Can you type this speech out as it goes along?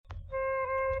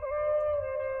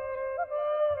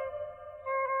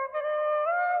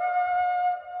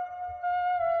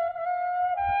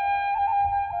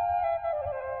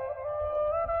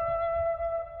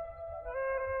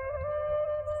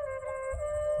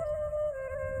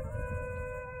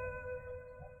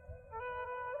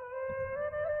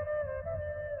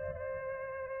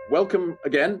Welcome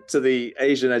again to the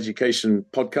Asian Education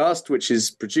Podcast, which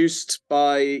is produced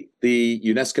by the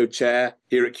UNESCO Chair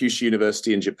here at Kyushu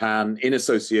University in Japan in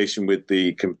association with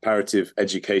the Comparative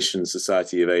Education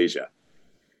Society of Asia.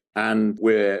 And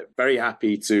we're very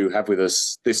happy to have with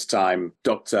us this time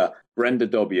Dr. Brenda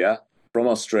Dobbia from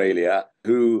Australia,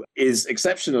 who is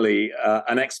exceptionally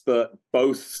an expert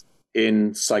both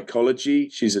in psychology.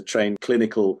 She's a trained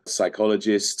clinical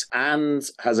psychologist and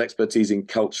has expertise in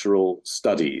cultural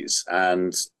studies.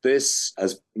 And this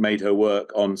has made her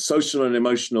work on social and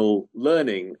emotional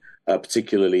learning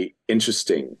particularly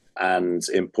interesting and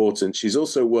important. She's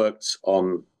also worked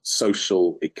on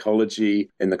social ecology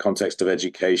in the context of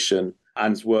education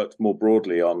and has worked more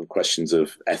broadly on questions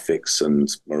of ethics and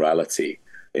morality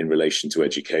in relation to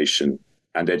education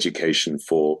and education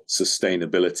for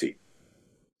sustainability.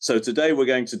 So today we're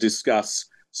going to discuss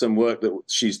some work that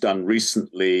she's done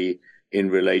recently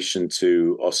in relation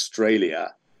to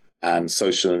Australia and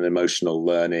social and emotional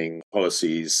learning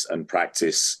policies and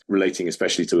practice relating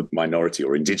especially to minority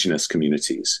or indigenous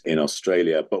communities in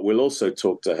Australia. But we'll also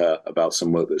talk to her about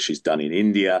some work that she's done in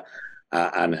India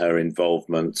and her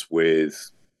involvement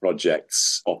with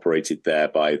projects operated there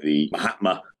by the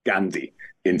Mahatma Gandhi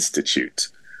Institute.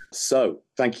 So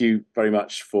thank you very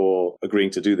much for agreeing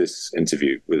to do this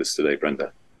interview with us today,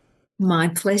 Brenda. My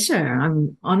pleasure.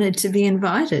 I'm honored to be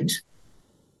invited.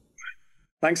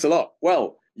 Thanks a lot.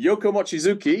 Well, Yoko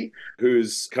Mochizuki,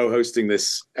 who's co-hosting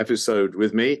this episode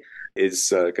with me, is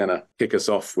going to kick us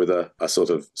off with a sort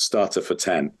of starter for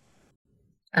 10.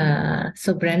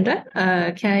 So Brenda,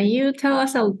 can you tell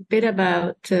us a bit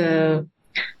about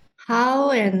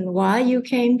how and why you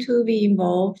came to be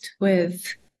involved with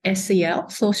SEL,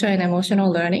 social and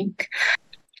emotional learning?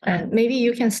 And maybe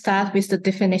you can start with the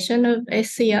definition of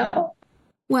SEL.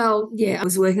 Well, yeah, I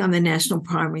was working on the National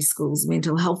Primary Schools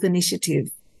Mental Health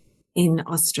Initiative in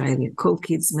Australia called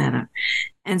Kids Matter.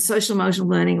 And social emotional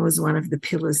learning was one of the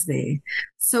pillars there.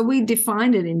 So we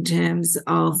defined it in terms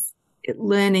of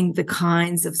learning the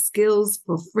kinds of skills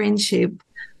for friendship,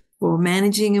 for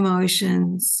managing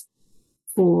emotions,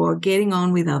 for getting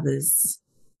on with others.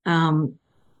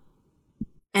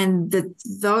 And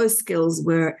those skills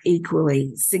were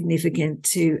equally significant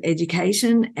to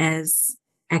education as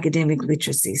academic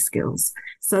literacy skills.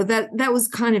 So that was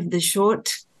kind of the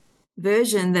short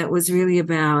version that was really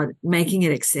about making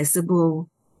it accessible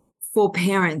for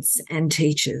parents and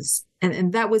teachers.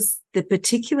 And that was the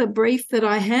particular brief that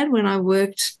I had when I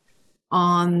worked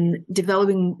on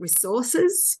developing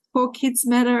resources for Kids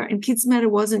Matter. And Kids Matter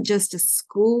wasn't just a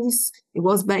schools, it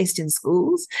was based in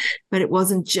schools, but it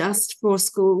wasn't just for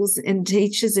schools and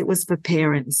teachers, it was for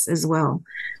parents as well.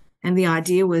 And the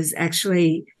idea was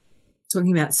actually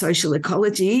talking about social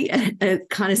ecology, a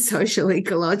kind of social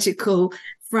ecological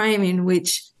frame in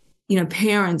which, you know,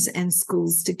 parents and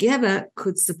schools together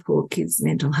could support kids'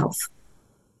 mental health.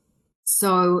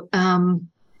 So,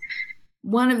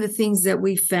 one of the things that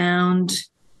we found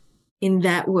in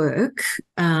that work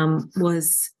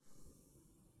was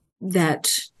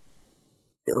that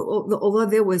although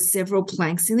there were several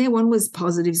planks in there, one was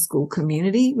positive school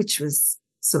community, which was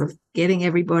sort of getting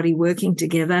everybody working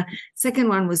together. Second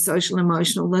one was social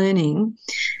emotional learning.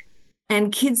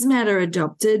 And Kids Matter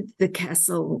adopted the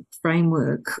CASEL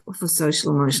framework for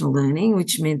social emotional learning,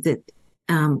 which meant that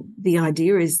the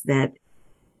idea is that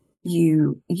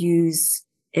you use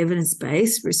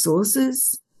evidence-based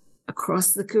resources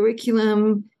across the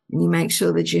curriculum, and you make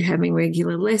sure that you're having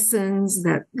regular lessons,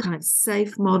 that kind of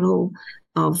SAFE model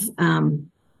of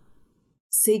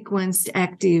sequenced,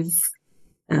 active,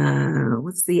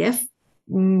 what's the F?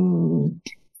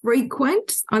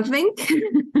 Frequent, I think,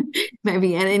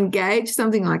 maybe, and engaged,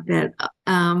 something like that.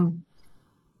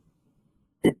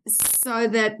 So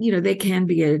that, you know, there can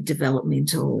be a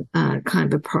developmental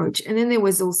kind of approach. And then there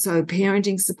was also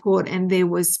parenting support, and there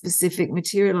was specific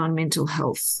material on mental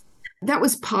health. That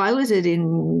was piloted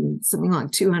in something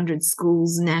like 200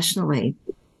 schools nationally.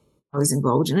 I was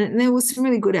involved in it, and there was some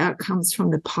really good outcomes from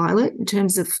the pilot in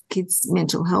terms of kids'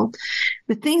 mental health.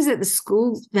 The things that the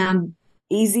schools found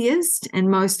easiest and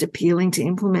most appealing to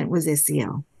implement was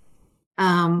SEL.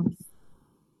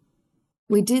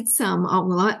 We did some,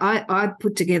 I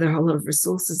put together a whole lot of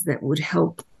resources that would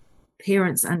help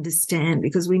parents understand,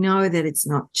 because we know that it's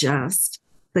not just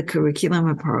the curriculum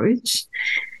approach.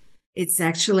 It's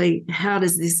actually, how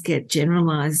does this get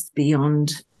generalized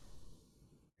beyond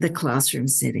the classroom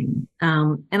setting?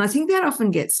 And I think that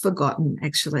often gets forgotten,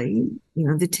 actually. You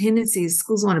know, the tendency is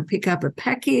schools want to pick up a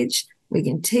package, we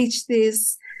can teach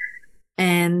this,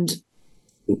 and,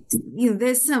 you know,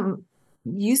 there's some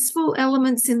useful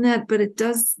elements in that, but it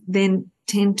does then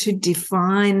tend to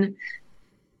define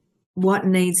what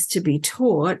needs to be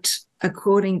taught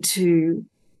according to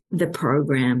the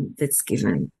program that's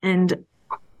given. And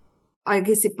I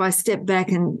guess if I step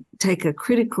back and take a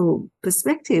critical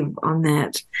perspective on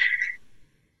that,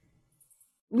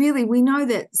 really we know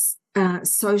that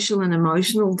social and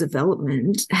emotional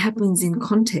development happens in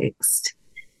context,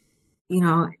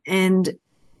 and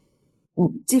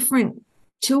different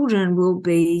children will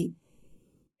be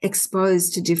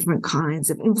exposed to different kinds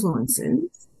of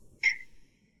influences.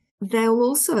 They'll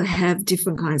also have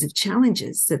different kinds of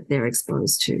challenges that they're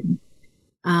exposed to.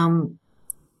 And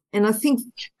I think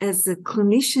as a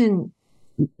clinician,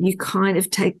 you kind of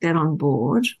take that on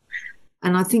board.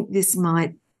 And I think this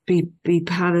might be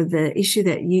part of the issue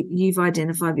that you've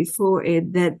identified before,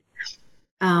 Ed, that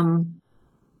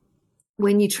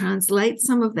when you translate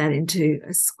some of that into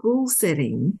a school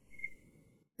setting,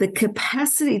 the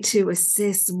capacity to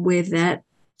assess where that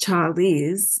child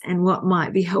is and what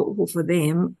might be helpful for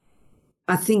them,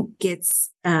 I think gets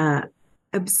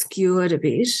obscured a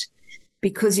bit,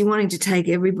 because you're wanting to take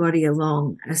everybody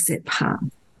along a set path.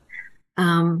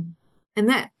 And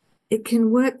that it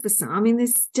can work for some. I mean,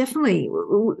 there's definitely,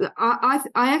 I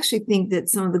actually think that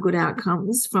some of the good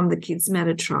outcomes from the Kids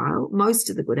Matter trial, most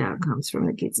of the good outcomes from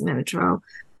the Kids Matter trial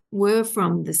were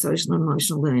from the social and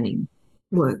emotional learning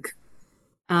work.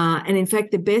 And in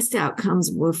fact, the best outcomes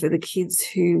were for the kids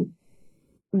who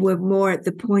were more at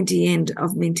the pointy end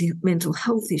of mental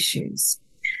health issues.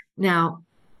 Now,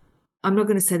 I'm not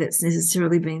going to say that's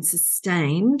necessarily been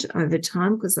sustained over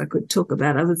time, because I could talk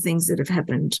about other things that have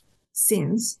happened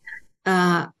since.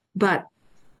 But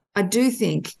I do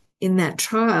think in that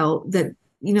trial that,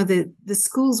 the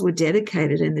schools were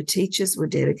dedicated and the teachers were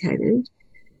dedicated.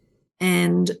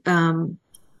 And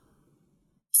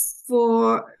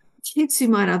for kids who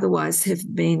might otherwise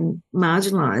have been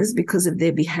marginalised because of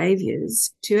their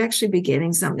behaviours, to actually be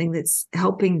getting something that's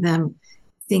helping them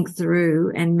think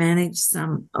through and manage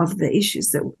some of the issues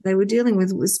that they were dealing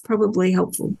with was probably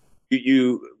helpful.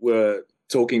 You were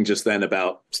talking just then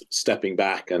about stepping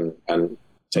back and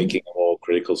taking a more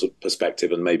critical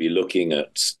perspective and maybe looking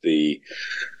at the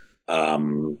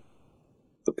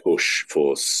push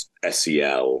for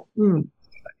SEL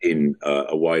in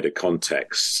a wider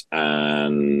context,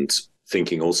 and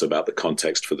thinking also about the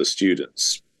context for the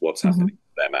students, what's happening to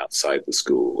them outside the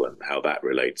school and how that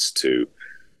relates to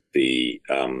the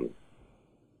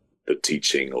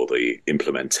teaching or the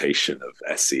implementation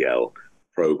of SEL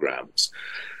programs.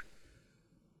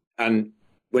 And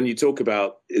when you talk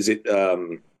about, is it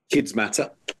Kids Matter,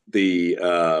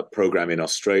 the program in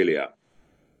Australia,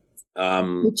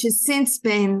 which has since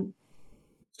been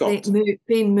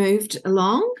moved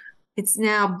along. It's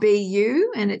now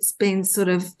BU, and it's been sort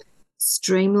of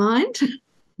streamlined.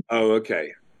 Oh,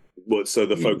 okay. Well, so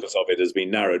the focus of it has been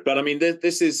narrowed. But I mean,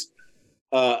 this is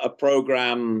a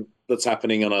program that's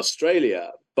happening in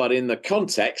Australia, but in the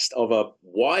context of a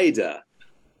wider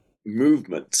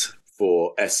movement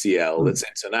for SEL that's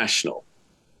international.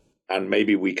 And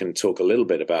maybe we can talk a little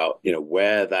bit about,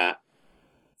 where that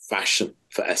fashion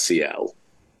for SEL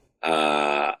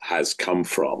has come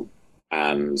from,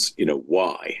 and,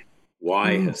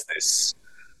 why has this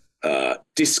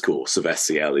discourse of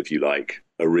SEL, if you like,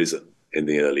 arisen in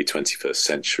the early 21st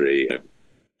century,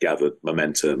 gathered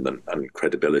momentum and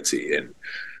credibility in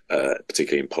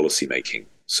particularly in policymaking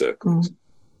circles.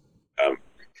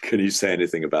 Can you say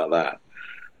anything about that?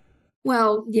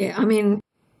 Well, yeah,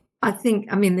 I think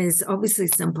there's obviously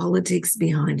some politics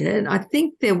behind it. I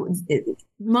think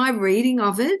my reading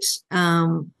of it,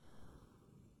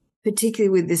 particularly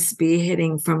with the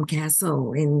spearheading from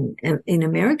CASEL in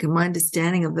America, my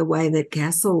understanding of the way that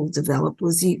CASEL developed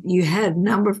was you had a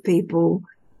number of people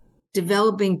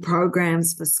developing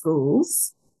programs for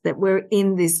schools that were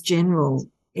in this general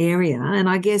area. And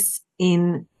I guess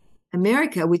in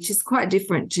America, which is quite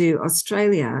different to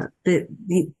Australia, that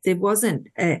there wasn't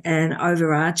an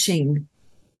overarching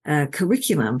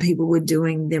curriculum. People were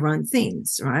doing their own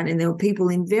things, right? And there were people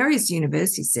in various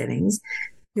university settings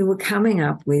who were coming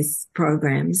up with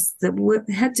programs that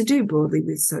had to do broadly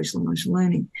with social emotional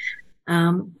learning.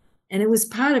 And it was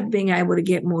part of being able to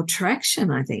get more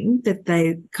traction, I think, that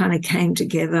they kind of came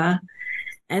together.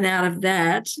 And out of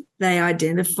that, they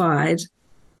identified,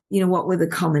 what were the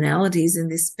commonalities,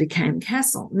 and this became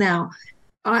CASEL. Now,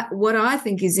 what I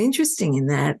think is interesting in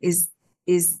that is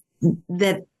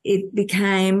that it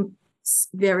became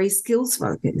very skills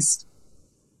focused.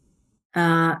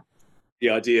 The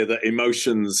idea that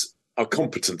emotions are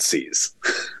competencies.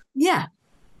 Yeah.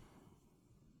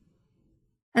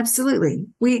 Absolutely.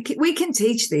 We can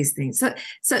teach these things.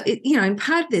 So in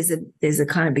part there's a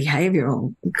kind of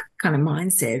behavioral kind of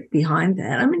mindset behind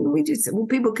that. I mean, we just, well,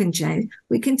 people can change.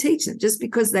 We can teach them. Just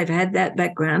because they've had that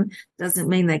background doesn't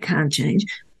mean they can't change.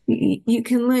 You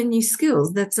can learn new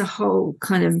skills. That's a whole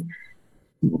kind of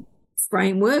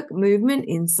framework movement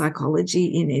in psychology,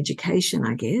 in education,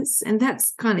 I guess. And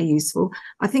that's kind of useful.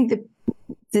 I think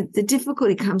that the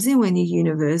difficulty comes in when you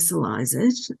universalize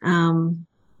it.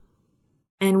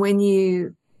 And when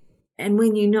you're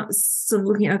not sort of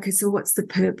looking, okay, so what's the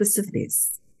purpose of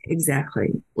this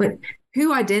exactly?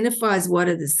 Who identifies what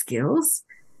are the skills?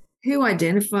 Who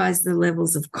identifies the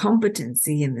levels of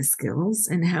competency in the skills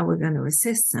and how we're going to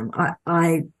assess them?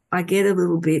 I get a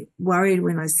little bit worried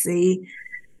when I see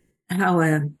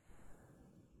how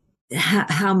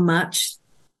much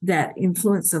that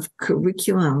influence of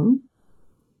curriculum,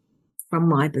 from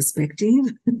my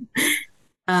perspective,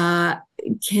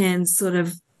 can sort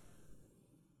of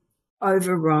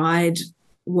override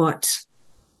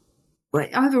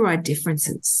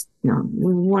differences. You know,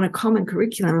 we want a common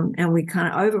curriculum and we kind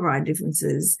of override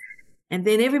differences, and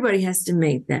then everybody has to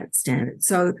meet that standard.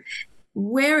 So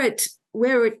where it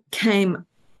came,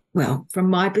 well, from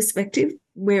my perspective,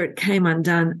 where it came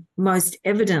undone most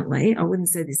evidently, I wouldn't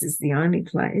say this is the only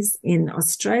place, in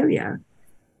Australia,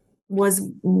 was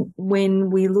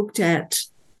when we looked at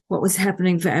what was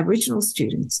happening for Aboriginal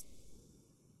students.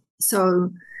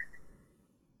 So,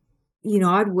 you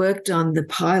know, I'd worked on the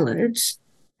pilot,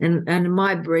 and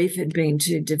my brief had been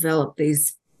to develop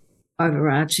these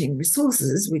overarching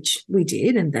resources, which we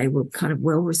did, and they were kind of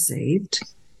well received.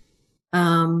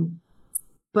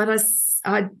 But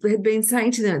I had been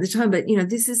saying to them at the time, but, you know,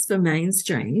 this is for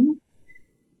mainstream.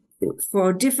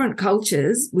 For different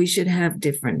cultures, we should have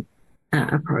different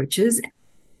approaches.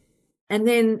 And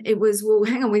then it was, well,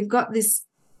 hang on, we've got this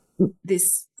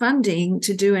funding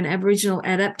to do an Aboriginal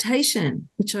adaptation,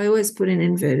 which I always put in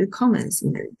inverted commas.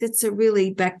 You know, that's a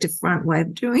really back to front way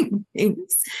of doing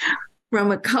things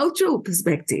from a cultural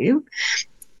perspective.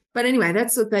 But anyway,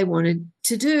 that's what they wanted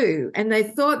to do. And they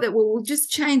thought that, well, we'll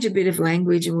just change a bit of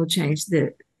language and we'll change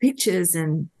the pictures.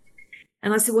 And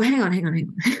I said, well, hang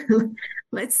on.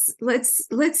 Let's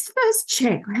first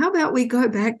check. How about we go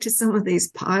back to some of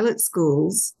these pilot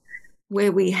schools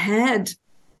where we had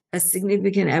a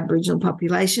significant Aboriginal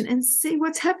population and see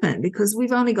what's happened, because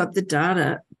we've only got the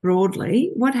data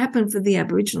broadly. What happened for the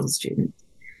Aboriginal students?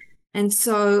 And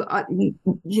so, I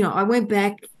went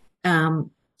back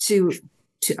to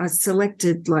I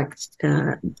selected like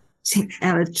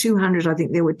out of 200, I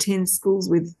think there were 10 schools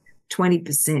with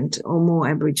 20% or more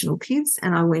Aboriginal kids.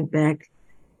 And I went back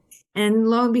and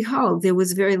lo and behold, there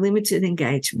was very limited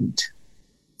engagement.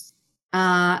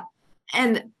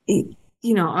 And, you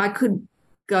know, I could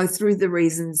go through the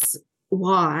reasons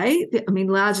why. I mean,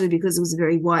 largely because it was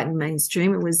very white and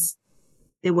mainstream.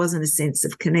 There wasn't a sense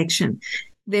of connection.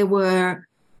 There were a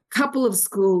couple of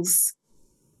schools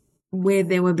where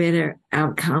there were better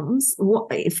outcomes.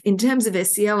 In terms of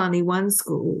SEL, only one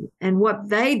school. And what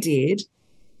they did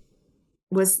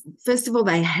was, first of all,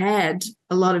 they had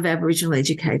a lot of Aboriginal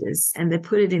educators and they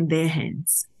put it in their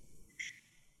hands.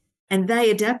 And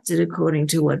they adapted according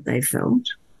to what they felt.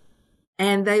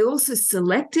 And they also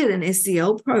selected an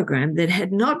SEL program that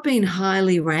had not been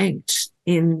highly ranked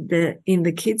in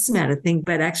the Kids Matter thing,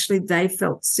 but actually they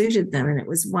felt suited them. And it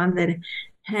was one that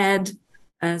had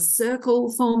a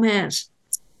circle format.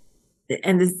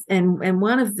 And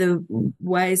one of the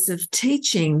ways of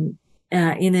teaching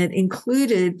in it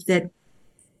included that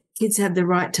kids had the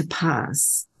right to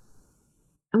pass.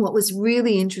 And what was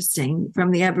really interesting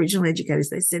from the Aboriginal educators,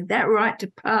 they said that right to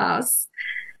pass,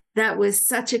 that was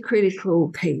such a critical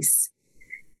piece,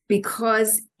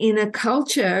 because in a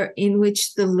culture in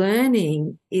which the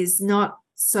learning is not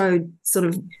so sort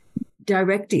of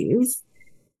directive,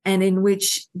 and in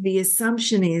which the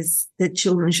assumption is that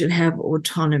children should have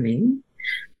autonomy,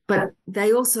 but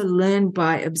they also learn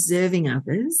by observing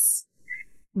others,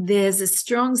 there's a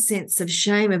strong sense of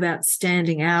shame about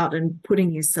standing out and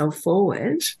putting yourself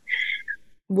forward.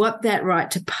 What that right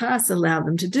to pass allowed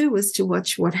them to do was to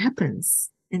watch what happens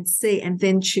and see, and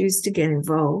then choose to get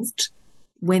involved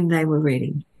when they were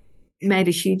ready. It made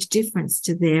a huge difference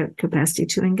to their capacity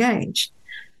to engage.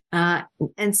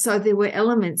 And so there were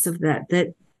elements of that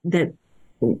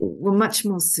were much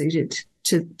more suited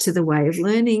to the way of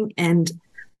learning, and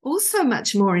also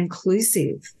much more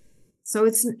inclusive. So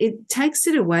it takes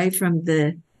it away from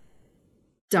the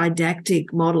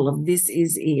didactic model of this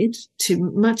is it to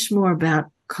much more about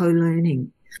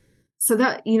co-learning. So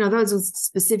that, you know, those were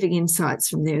specific insights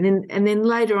from there. And then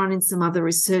later on in some other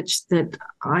research that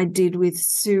I did with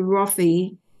Sue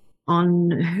Roffey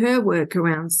on her work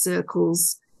around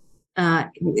circles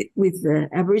with the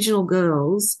Aboriginal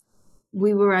girls,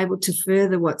 we were able to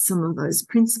further what some of those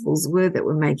principles were that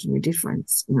were making a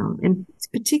difference, and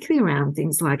particularly around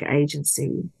things like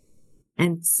agency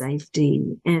and safety,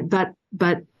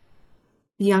 but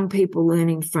young people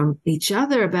learning from each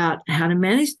other about how to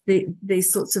manage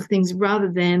these sorts of things rather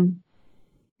than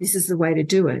this is the way to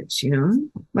do it,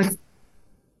 like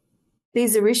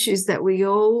these are issues that we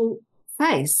all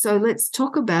face. So let's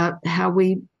talk about how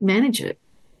we manage it.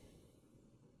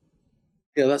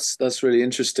 Yeah, that's really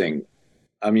interesting.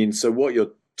 I mean, so what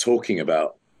you're talking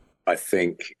about, I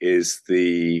think, is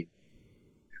perhaps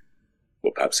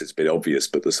it's a bit obvious,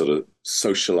 but the sort of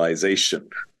socialization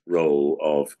role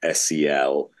of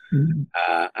SEL,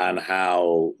 and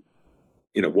how,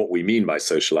 what we mean by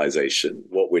socialization,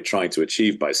 what we're trying to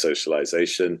achieve by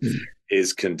socialization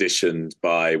is conditioned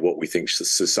by what we think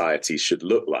society should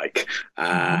look like.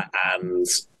 And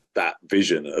that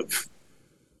vision of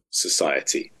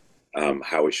society,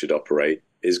 how it should operate,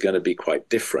 is going to be quite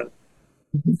different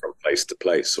from place to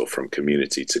place or from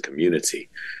community to community.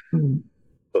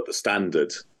 But the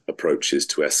standard approaches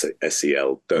to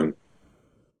SEL don't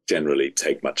generally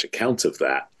take much account of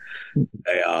that.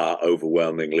 They are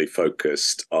overwhelmingly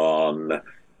focused on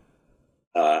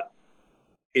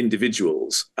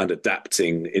individuals and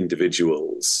adapting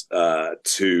individuals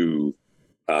to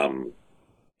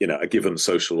a given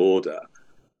social order,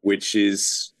 which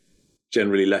is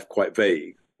generally left quite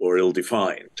vague or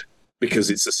ill-defined because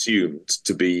it's assumed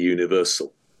to be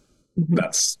universal.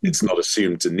 It's not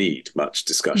assumed to need much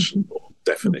discussion or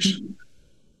definition.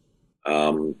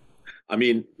 I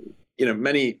mean,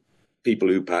 many people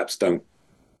who perhaps don't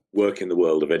work in the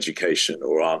world of education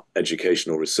or aren't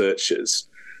educational researchers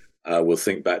will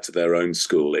think back to their own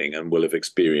schooling and will have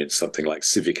experienced something like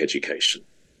civic education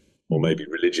or maybe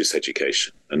religious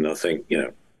education. And I think,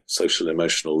 social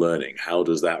emotional learning, how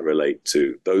does that relate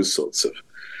to those sorts of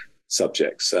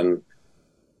subjects? And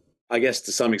I guess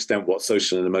to some extent what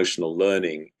social and emotional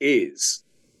learning is,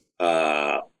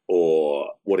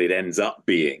 or what it ends up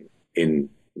being in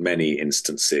many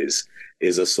instances,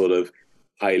 is a sort of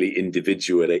highly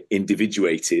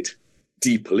individuated,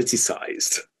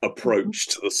 depoliticized approach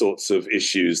to the sorts of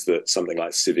issues that something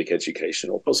like civic education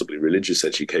or possibly religious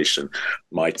education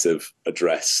might have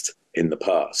addressed in the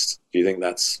past. Do you think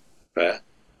that's fair?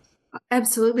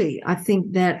 Absolutely. I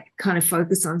think that kind of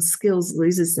focus on skills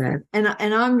loses that. And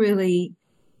I'm really,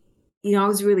 I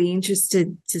was really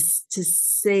interested to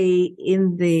see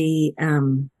in there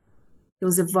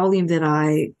was a volume that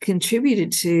I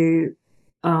contributed to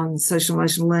on social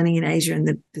emotional learning in Asia and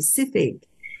the Pacific.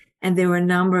 And there were a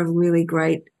number of really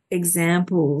great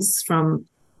examples from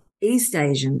East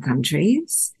Asian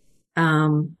countries,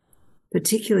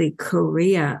 particularly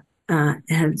Korea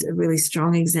had a really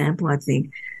strong example, I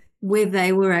think, where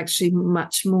they were actually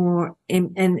much more,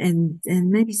 and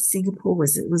maybe Singapore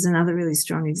was another really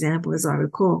strong example, as I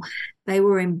recall. They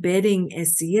were embedding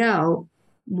SEL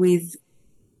with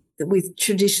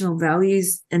traditional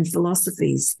values and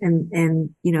philosophies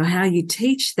and how you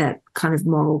teach that kind of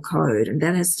moral code, and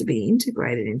that has to be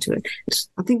integrated into it.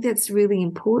 I think that's really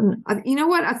important.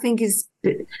 What I think is,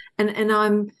 and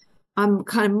I'm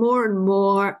kind of more and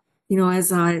more,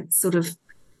 as I sort of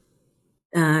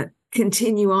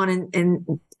continue on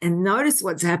and notice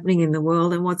what's happening in the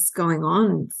world and what's going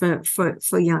on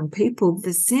for young people,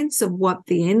 the sense of what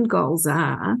the end goals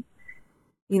are,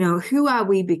 who are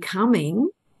we becoming?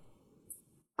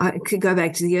 I could go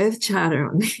back to the Earth Charter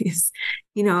on this.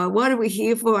 What are we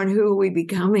here for and who are we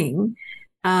becoming?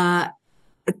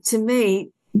 To me,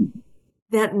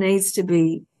 that needs to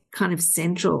be kind of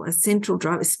a central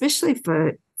drive, especially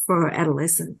for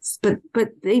adolescents, but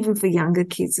even for younger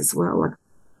kids as well.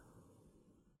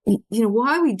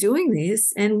 Why are we doing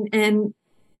this? And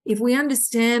if we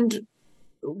understand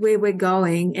where we're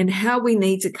going and how we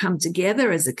need to come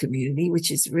together as a community,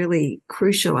 which is really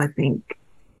crucial, I think,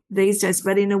 these days,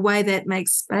 but in a way that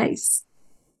makes space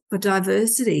for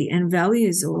diversity and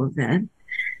values all of that,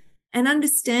 and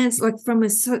understands, like, from a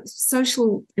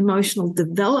social emotional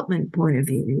development point of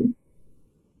view,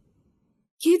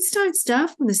 kids don't start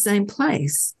from the same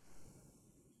place.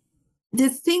 The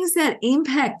things that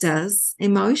impact us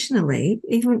emotionally,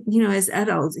 even, as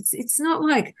adults, it's not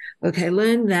like, okay,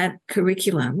 learn that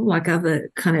curriculum like other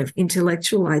kind of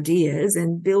intellectual ideas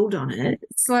and build on it.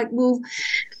 It's like, well,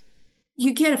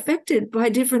 you get affected by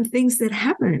different things that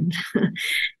happen.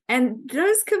 And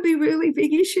those can be really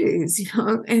big issues,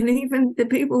 and even the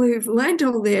people who've learned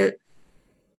all their,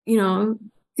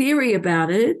 theory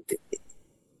about it,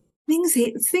 things,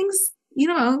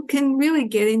 can really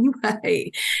get in your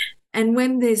way. And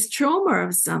when there's trauma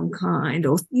of some kind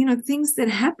or, things that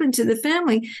happen to the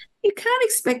family, you can't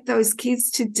expect those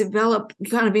kids to develop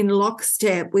kind of in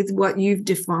lockstep with what you've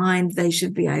defined they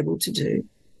should be able to do.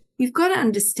 You've got to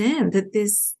understand that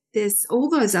there's all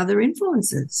those other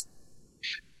influences.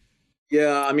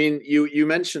 Yeah, I mean, you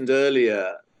mentioned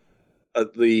earlier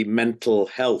the mental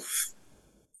health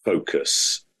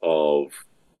focus of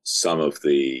some of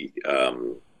the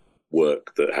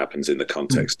work that happens in the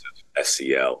context of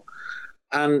SEL.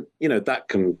 And, that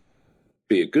can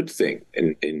be a good thing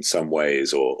in some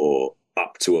ways or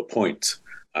up to a point,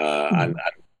 and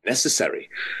necessary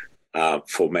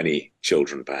for many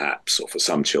children, perhaps, or for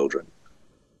some children.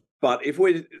 But if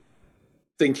we're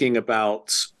thinking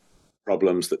about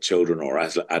problems that children or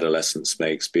adolescents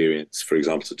may experience, for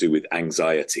example, to do with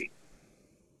anxiety,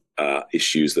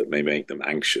 issues that may make them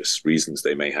anxious, reasons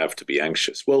they may have to be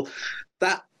anxious, well,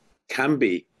 that can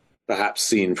be perhaps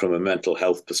seen from a mental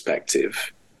health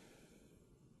perspective.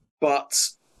 But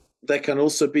there can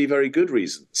also be very good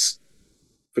reasons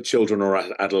for children or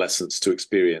adolescents to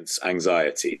experience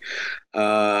anxiety.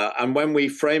 And when we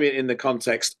frame it in the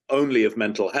context only of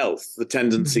mental health, the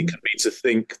tendency can be to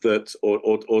think that,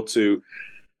 or to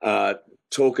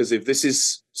talk as if this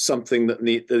is something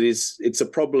it's a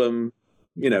problem,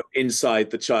 inside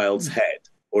the child's head,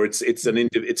 or it's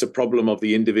a problem of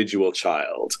the individual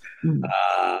child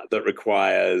that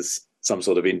requires some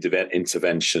sort of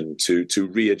intervention to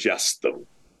readjust them,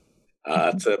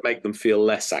 to make them feel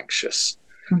less anxious.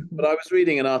 But I was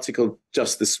reading an article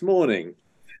just this morning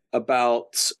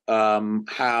about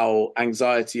how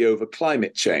anxiety over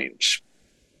climate change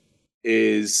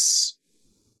is,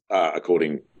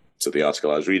 according to the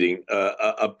article I was reading,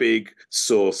 a big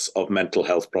source of mental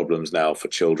health problems now for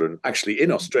children, actually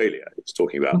in Australia. It's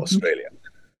talking about Australia.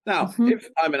 Now, if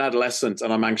I'm an adolescent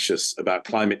and I'm anxious about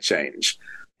climate change,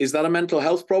 is that a mental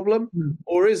health problem,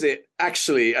 or is it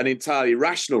actually an entirely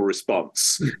rational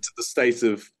response to the state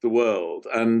of the world?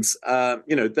 And,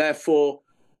 therefore,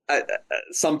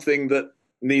 something that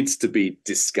needs to be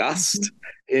discussed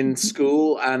in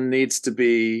school and needs to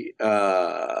be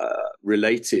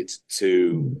related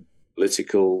to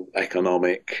political,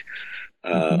 economic,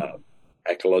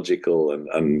 ecological,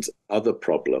 and other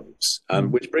problems,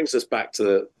 which brings us back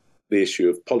to the issue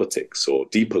of politics or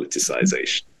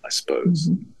depoliticization, I suppose.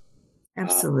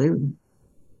 Absolutely.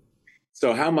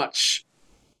 So how much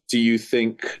do you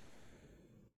think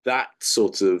that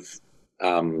sort of,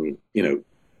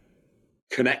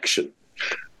 connection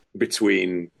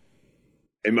between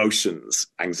emotions,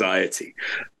 anxiety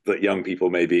that young people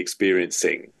may be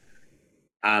experiencing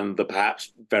and the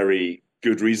perhaps very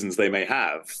good reasons they may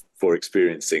have for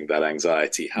experiencing that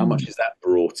anxiety, how much is that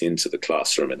brought into the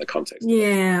classroom in the context?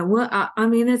 Yeah, well, I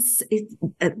mean, this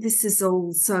is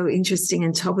all so interesting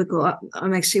and topical.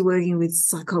 I'm actually working with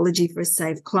Psychology for a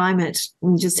Safe Climate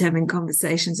and just having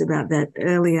conversations about that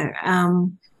earlier.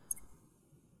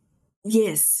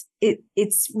 Yes,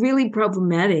 it's really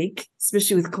problematic,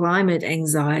 especially with climate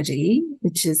anxiety,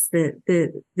 which is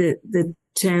the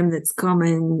term that's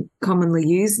commonly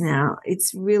used now.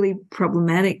 It's really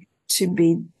problematic to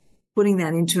be putting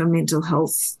that into a mental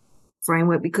health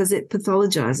framework because it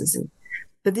pathologizes it.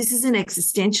 But this is an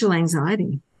existential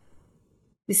anxiety.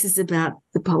 This is about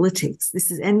the politics.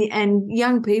 And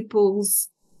young people's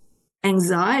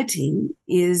anxiety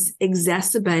is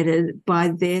exacerbated by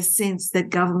their sense that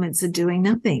governments are doing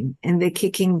nothing and they're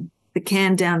kicking the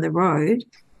can down the road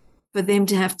for them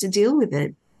to have to deal with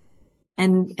it.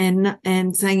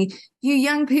 And saying, you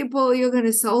young people, you're going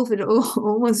to solve it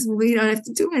all. We don't have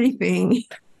to do anything.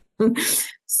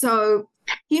 So,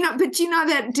 but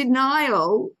that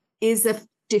denial is a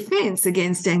defense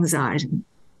against anxiety.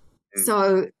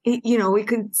 So, we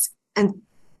could, and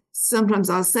sometimes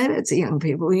I'll say that to young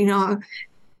people,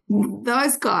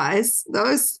 those guys,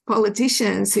 those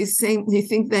politicians who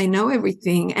think they know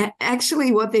everything,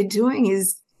 actually what they're doing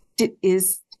is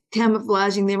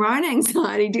camouflaging their own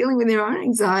anxiety, dealing with their own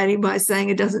anxiety by saying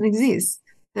it doesn't exist.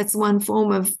 That's one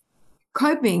form of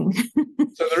coping.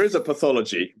 So there is a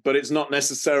pathology, but it's not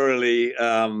necessarily,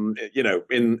 in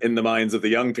the minds of the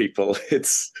young people.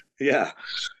 It's, yeah.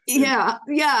 Yeah,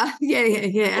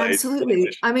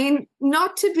 absolutely. I mean,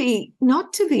 not to be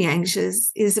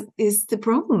anxious is the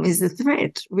problem, is the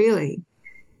threat, really,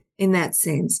 in that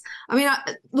sense. I mean,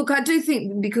 I do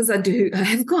think, because I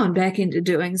have gone back into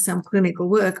doing some clinical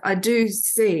work, I do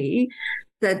see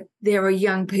that there are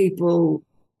young people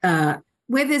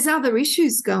where there's other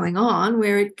issues going on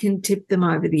where it can tip them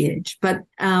over the edge. But,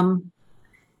 young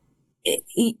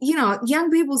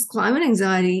people's climate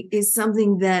anxiety is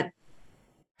something that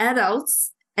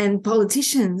adults and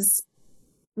politicians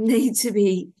need to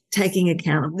be taking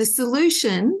account of. The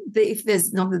solution, if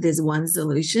there's not that there's one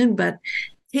solution, but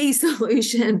key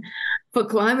solution for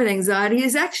climate anxiety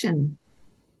is action.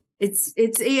 It's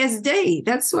ESD.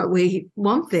 That's what we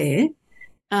want there,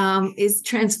 is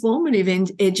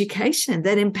transformative education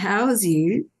that empowers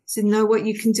you to know what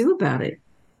you can do about it.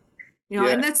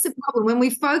 And that's the problem. When we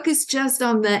focus just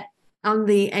on the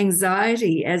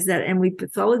anxiety as that, and we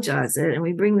pathologize it and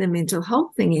we bring the mental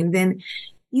health thing in, then,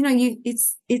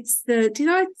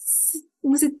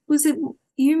 was it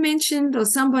you mentioned or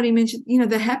somebody mentioned,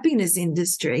 the happiness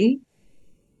industry,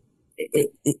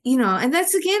 and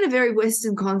that's again a very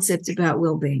Western concept about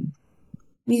well-being.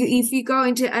 If you go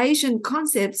into Asian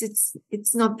concepts,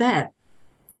 it's not that,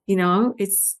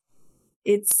 it's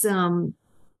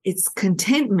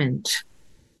contentment,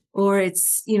 or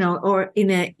it's, or in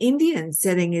an Indian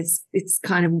setting, it's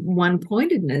kind of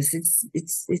one-pointedness.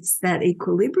 It's that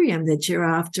equilibrium that you're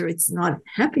after. It's not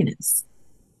happiness.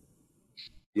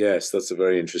 Yes, that's a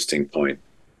very interesting point.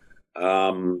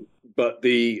 But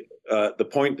the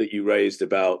point that you raised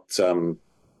about, in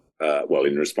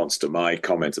response to my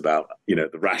comment about,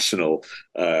 the rational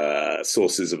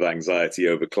sources of anxiety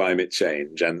over climate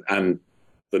change and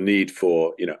the need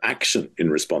for, action in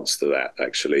response to that,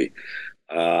 actually.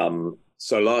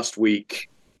 So last week,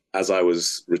 as I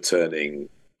was returning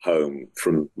home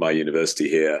from my university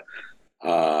here,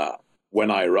 when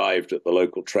I arrived at the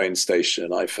local train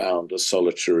station, I found a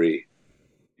solitary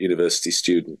university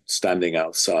student standing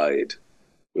outside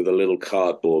with a little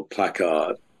cardboard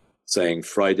placard saying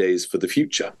 "Fridays for the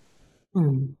Future."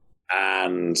 Mm.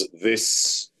 And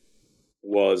this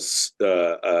was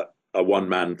a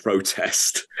one-man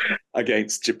protest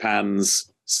against Japan's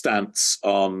stance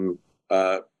on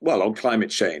climate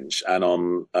change and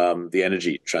on the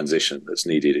energy transition that's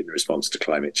needed in response to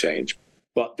climate change.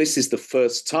 But this is the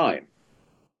first time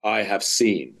I have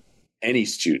seen any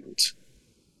student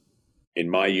in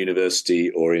my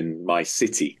university or in my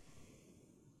city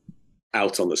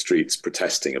out on the streets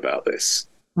protesting about this,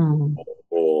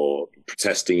 or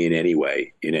protesting in any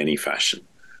way, in any fashion,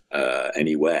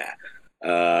 anywhere.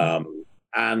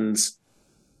 And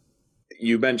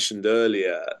you mentioned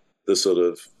earlier the sort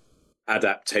of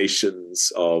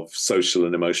adaptations of social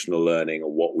and emotional learning,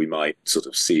 or what we might sort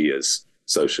of see as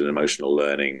social and emotional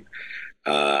learning,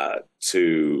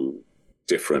 to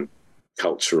different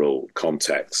cultural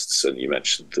contexts. And you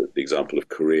mentioned the example of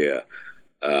Korea.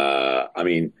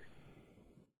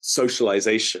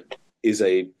 Socialization is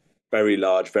a very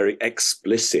large, very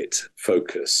explicit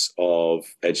focus of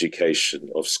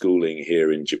education, of schooling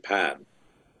here in Japan.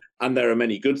 And there are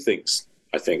many good things,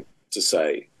 I think, to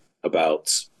say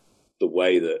about the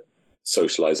way that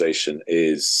socialization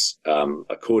is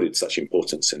accorded such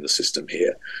importance in the system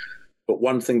here. But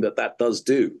one thing that does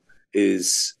do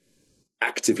is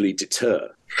actively deter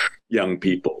young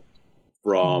people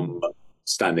from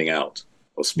standing out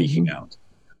or speaking out.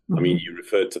 I mean, you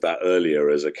referred to that earlier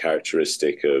as a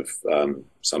characteristic of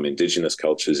some indigenous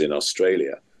cultures in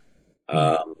Australia.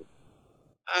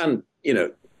 And,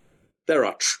 there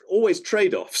are always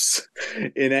trade-offs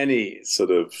in any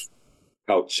sort of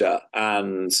culture.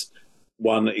 And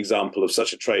one example of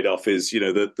such a trade-off is,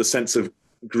 the sense of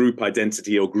group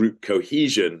identity or group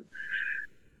cohesion,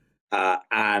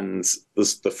 and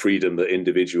the freedom that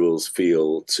individuals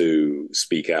feel to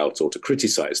speak out or to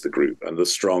criticize the group. And the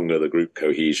stronger the group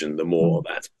cohesion, the more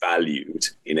that's valued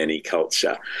in any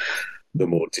culture, the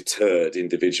more deterred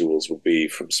individuals will be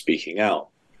from speaking out.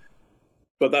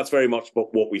 But that's very much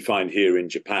what we find here in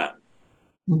Japan.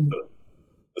 The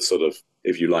sort of,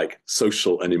 if you like,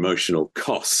 social and emotional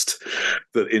cost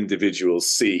that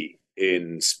individuals see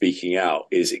in speaking out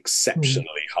is exceptionally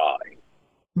high.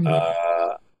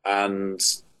 And,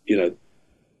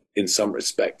 in some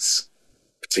respects,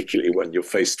 particularly when you're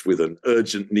faced with an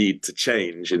urgent need to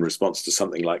change in response to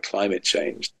something like climate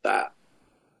change, that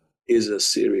is a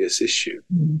serious issue.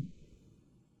 I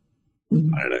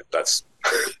don't know, that's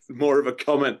more of a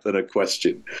comment than a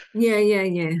question.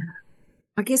 Yeah.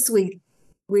 I guess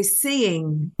we're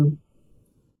seeing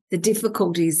the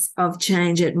difficulties of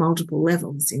change at multiple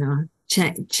levels,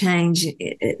 change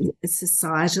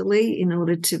societally in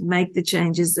order to make the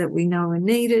changes that we know are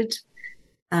needed.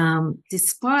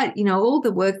 Despite, all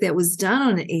the work that was done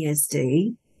on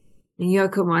ESD, and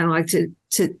Yoko might like to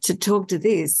talk to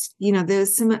this,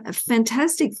 there's some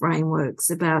fantastic frameworks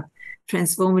about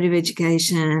transformative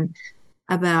education,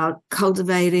 about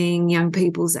cultivating young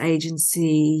people's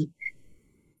agency,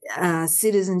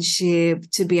 citizenship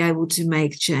to be able to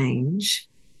make change,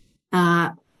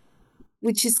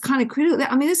 which is kind of critical.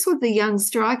 I mean, that's what the young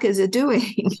strikers are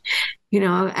doing.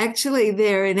 Actually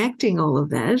they're enacting all of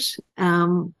that,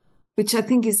 which I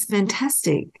think is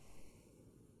fantastic.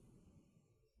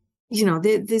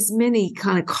 there's many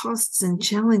kind of costs and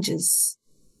challenges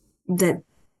that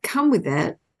come with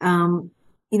that.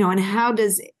 And how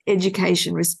does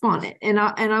education respond? And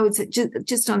I would say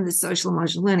just on the social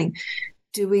emotional learning,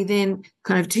 do we then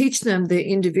kind of teach them the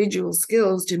individual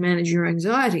skills to manage your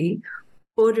anxiety,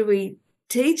 or do we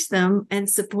teach them and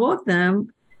support them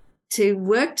to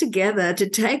work together to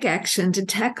take action to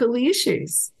tackle the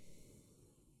issues?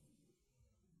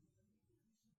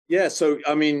 Yeah, so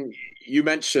I mean, you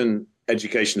mentioned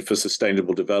Education for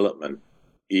Sustainable Development,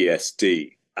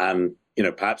 ESD, and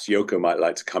perhaps Yoko might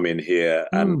like to come in here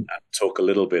and talk a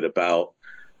little bit about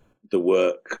the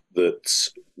work that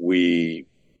we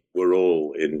were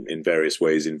all in various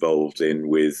ways involved in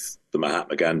with the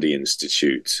Mahatma Gandhi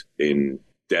Institute in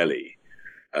Delhi,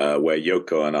 where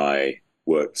Yoko and I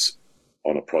worked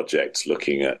on a project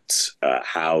looking at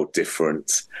how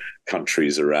different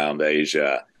countries around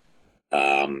Asia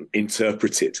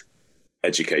interpreted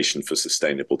education for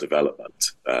sustainable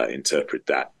development, interpret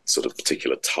that sort of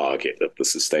particular target of the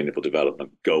sustainable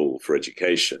development goal for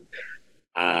education.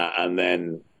 And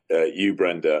then you,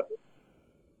 Brenda,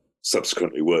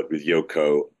 subsequently worked with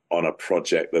Yoko on a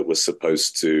project that was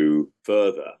supposed to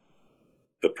further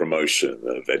the promotion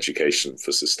of education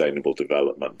for sustainable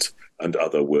development and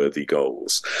other worthy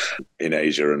goals in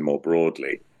Asia and more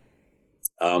broadly.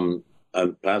 And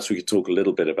perhaps we could talk a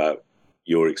little bit about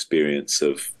your experience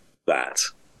of that.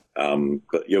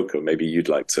 But Yoko, maybe you'd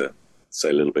like to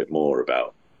say a little bit more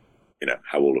about,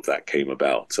 how all of that came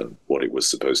about and what it was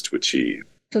supposed to achieve.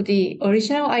 So the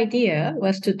original idea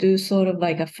was to do sort of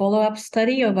like a follow-up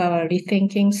study of our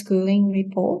Rethinking Schooling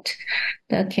report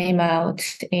that came out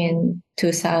in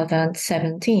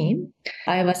 2017.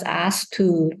 I was asked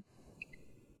to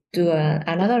do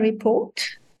another report,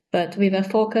 but with a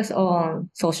focus on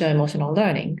social emotional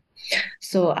learning.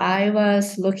 So I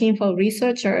was looking for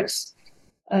researchers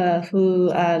who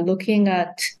are looking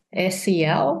at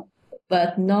SEL,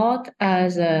 but not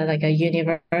as a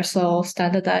universal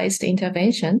standardized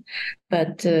intervention,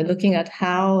 but looking at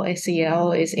how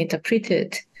SEL is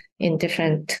interpreted in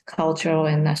different cultural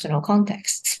and national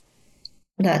contexts.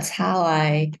 That's how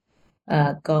I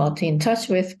got in touch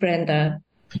with Brenda.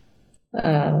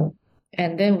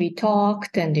 And then we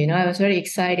talked, and, I was very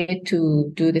excited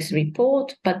to do this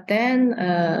report. But then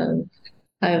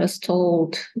I was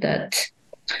told that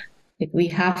we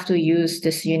have to use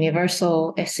this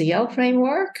universal SEL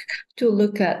framework to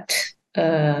look at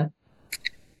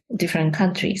different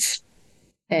countries.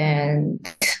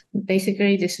 And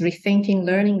basically, this Rethinking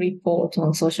Learning report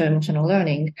on social emotional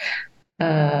learning,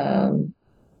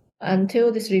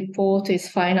 until this report is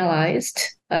finalized,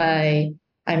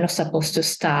 I'm not supposed to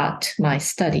start my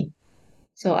study.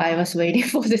 So I was waiting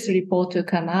for this report to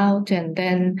come out. And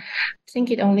then I think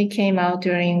it only came out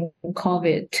during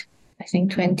COVID, I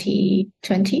think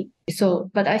 2020.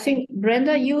 So, but I think,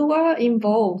 Brenda, you were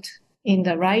involved in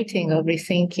the writing of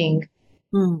Rethinking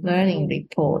Learning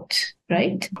report,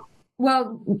 right?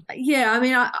 Well, yeah, I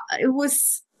mean, I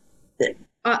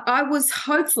was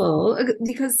hopeful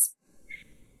because,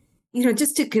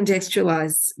 just to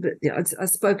contextualize, I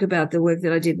spoke about the work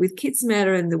that I did with Kids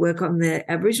Matter and the work on the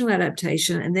Aboriginal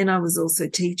adaptation. And then I was also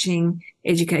teaching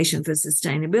Education for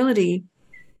Sustainability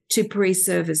to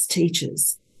pre-service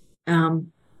teachers.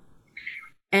 And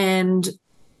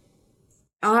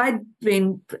I'd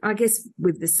been, I guess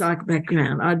with the psych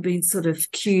background, I'd been sort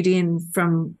of cued in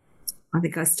from, I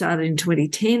think I started in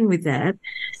 2010 with that.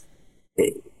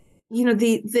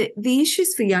 The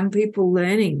issues for young people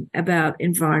learning about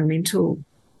environmental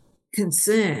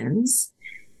concerns,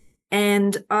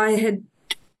 and I had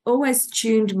always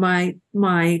tuned my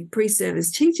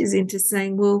pre-service teachers into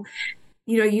saying, well,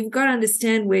 you've got to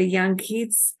understand how young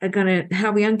kids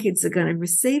are going to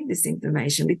receive this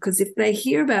information, because if they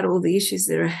hear about all the issues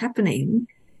that are happening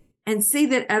and see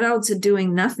that adults are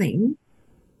doing nothing,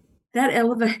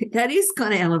 that is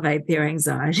going to elevate their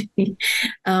anxiety.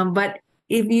 But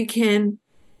if you can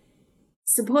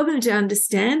support them to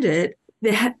understand it,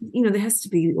 there has to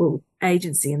be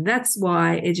agency. And that's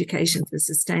why Education for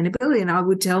Sustainability. And I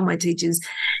would tell my teachers,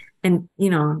 and,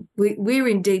 we're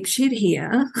in deep shit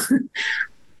here,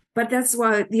 but that's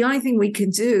why the only thing we can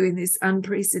do in this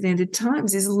unprecedented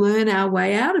times is learn our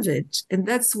way out of it. And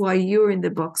that's why you're in the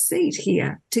box seat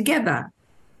here together.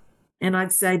 And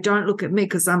I'd say, don't look at me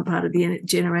because I'm part of the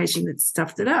generation that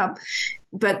stuffed it up.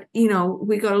 But,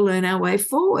 we got to learn our way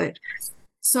forward.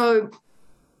 So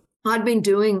I'd been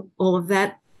doing all of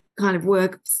that kind of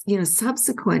work,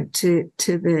 subsequent to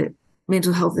the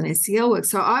mental health and SEL work.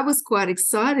 So I was quite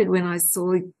excited when I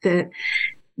saw that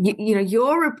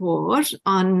your report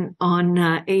on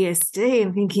ESD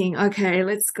and thinking, okay,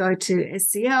 let's go to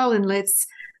SEL and let's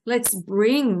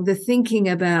bring the thinking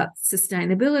about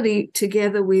sustainability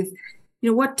together with,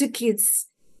 what do kids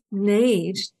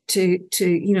need to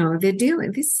they're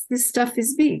dealing, this stuff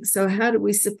is big. So how do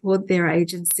we support their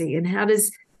agency, and how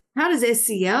does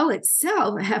SEL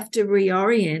itself have to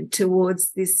reorient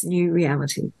towards this new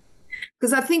reality?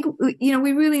 Because I think,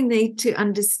 we really need to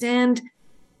understand,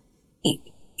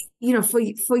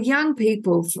 for young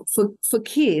people, for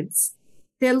kids,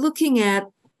 they're looking at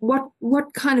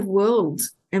what kind of world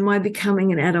am I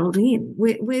becoming an adult in?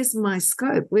 Where's my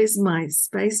scope? Where's my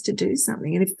space to do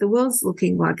something? And if the world's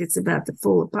looking like it's about to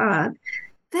fall apart,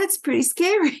 that's pretty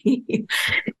scary.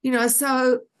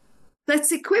 So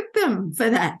let's equip them for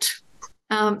that.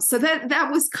 So that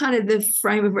was kind of the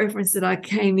frame of reference that I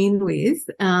came in with.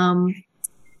 And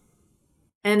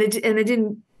it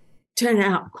didn't turn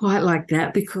out quite like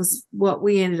that, because what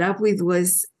we ended up with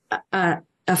was a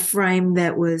frame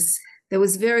that was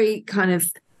very kind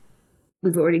of,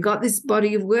 we've already got this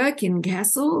body of work in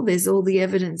CASL. There's all the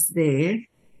evidence there.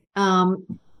 And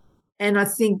I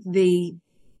think the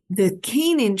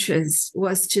keen interest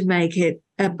was to make it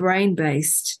a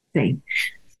brain-based thing.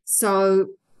 So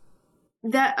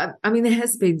that, there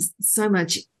has been so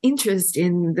much interest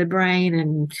in the brain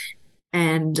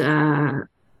and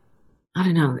I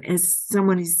don't know, as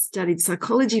someone who's studied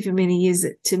psychology for many years,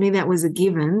 to me that was a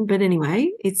given. But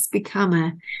anyway, it's become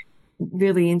a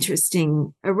really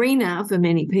interesting arena for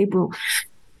many people.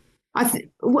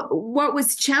 What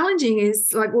was challenging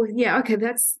is like, well, yeah, okay,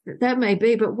 that may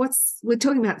be, but we're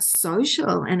talking about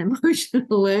social and emotional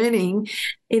learning.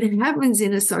 It happens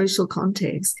in a social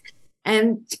context.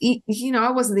 And,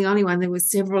 I wasn't the only one. There were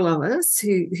several of us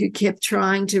who kept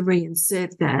trying to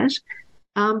reinsert that.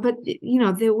 But,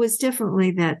 there was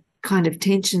definitely that kind of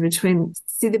tension between,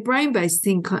 the brain-based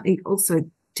thing also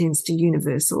tends to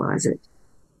universalize it.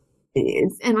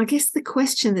 And I guess the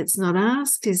question that's not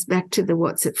asked is back to the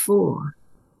what's it for?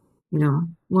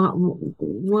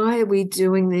 Why are we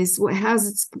doing this? What are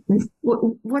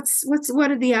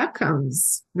the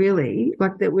outcomes really?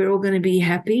 Like that we're all going to be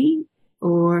happy,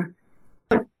 or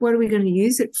what are we going to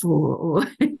use it for? Or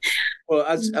well,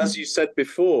 as you said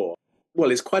before,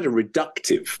 it's quite a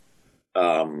reductive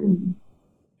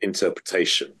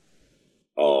interpretation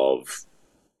of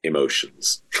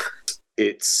emotions.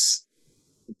 It's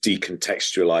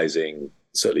decontextualizing,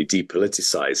 certainly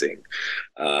depoliticizing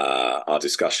our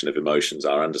discussion of emotions,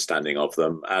 our understanding of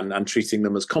them, and treating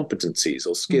them as competencies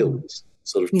or skills,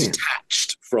 sort of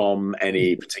detached from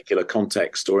any particular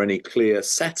context or any clear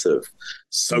set of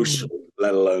social,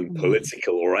 let alone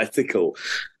political or ethical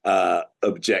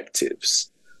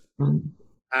objectives.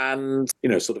 And,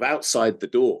 sort of outside the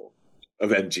door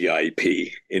of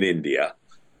MGIEP in India,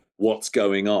 what's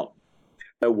going on?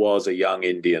 There was a young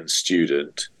Indian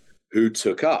student who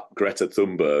took up Greta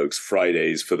Thunberg's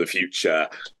Fridays for the Future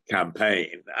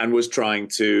campaign and was trying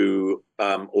to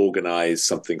organize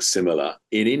something similar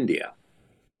in India.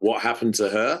 What happened to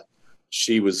her?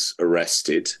 She was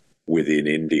arrested within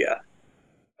India.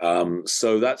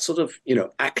 So that sort of,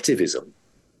 activism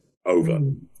over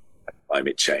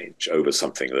climate change, over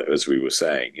something that, as we were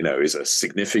saying, is a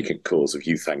significant cause of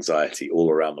youth anxiety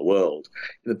all around the world,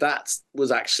 that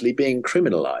was actually being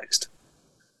criminalized.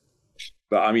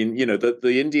 But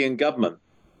the Indian government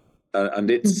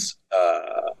and its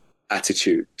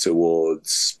attitude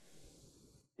towards,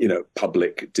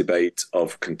 public debate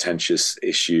of contentious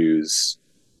issues,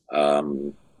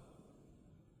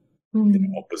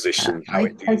 opposition, how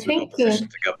it deals with opposition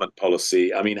to government policy.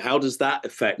 How does that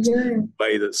affect the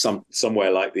way that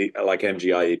somewhere like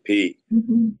MGIEP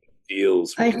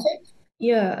deals with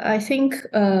I think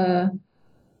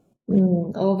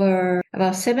over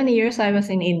about 7 years I was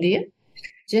in India.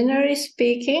 Generally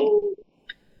speaking,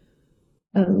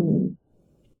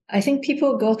 I think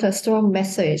people got a strong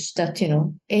message that,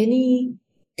 any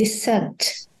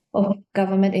dissent of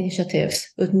government initiatives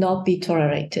would not be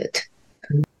tolerated.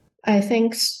 I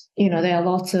think, there are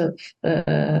lots of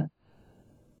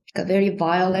very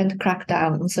violent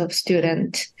crackdowns of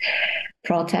student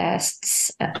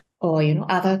protests or,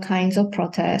 other kinds of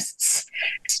protests.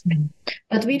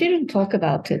 But we didn't talk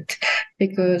about it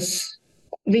because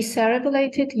we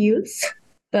celebrated youth,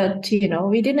 but,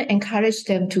 we didn't encourage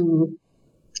them to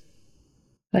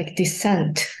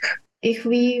dissent. If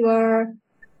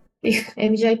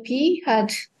MGIEP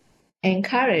had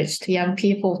encouraged young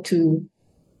people to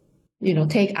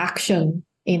take action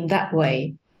in that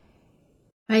way,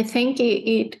 I think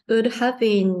it would have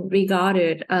been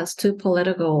regarded as too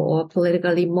political or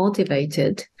politically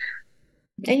motivated.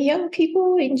 And young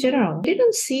people in general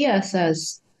didn't see us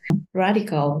as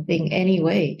radical in any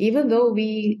way, even though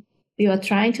we are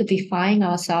trying to define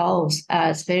ourselves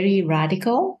as very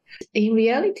radical. In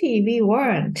reality, we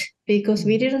weren't, because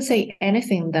we didn't say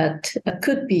anything that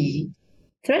could be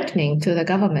threatening to the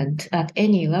government at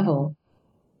any level.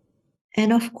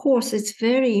 And of course, it's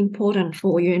very important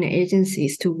for UN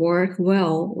agencies to work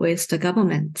well with the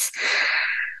government.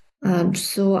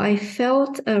 So I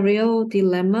felt a real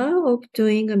dilemma of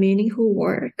doing a meaningful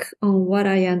work on what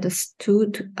I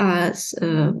understood as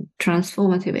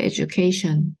transformative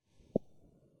education.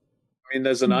 I mean,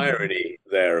 there's an irony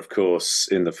there, of course,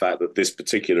 in the fact that this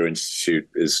particular institute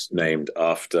is named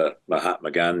after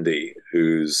Mahatma Gandhi,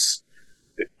 who's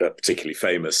particularly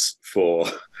famous for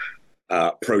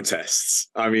protests.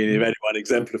 I mean, if anyone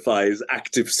exemplifies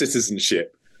active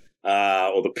citizenship,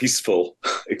 or the peaceful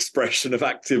expression of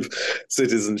active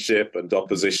citizenship and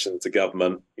opposition to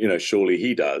government, surely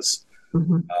he does.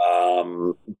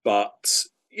 Mm-hmm. But,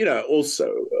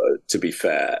 also, to be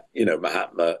fair,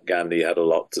 Mahatma Gandhi had a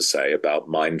lot to say about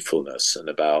mindfulness and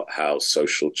about how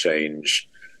social change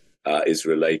is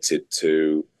related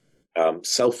to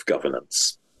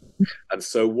self-governance. And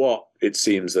so what it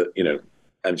seems that,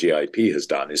 MGIP has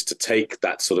done is to take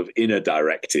that sort of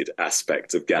inner-directed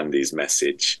aspect of Gandhi's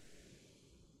message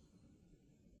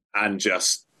and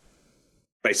just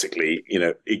basically,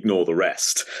 ignore the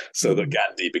rest, so that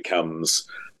Gandhi becomes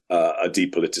a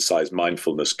depoliticized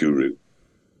mindfulness guru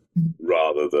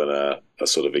rather than a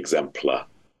sort of exemplar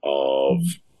of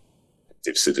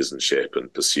active citizenship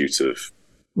and pursuit of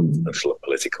social and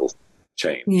political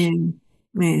change.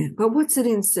 Yeah. But what's it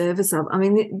in service of? I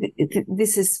mean,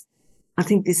 I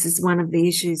think this is one of the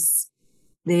issues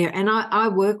there. And I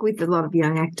work with a lot of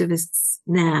young activists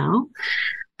now.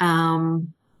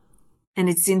 And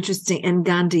it's interesting, and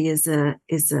Gandhi is a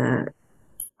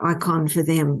icon for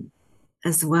them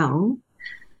as well.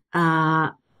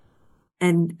 And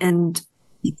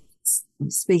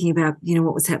speaking about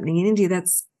what was happening in India,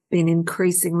 that's been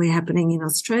increasingly happening in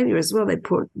Australia as well. They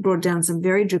brought down some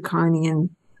very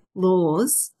draconian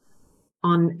laws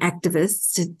on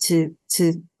activists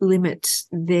to limit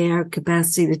their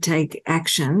capacity to take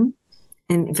action.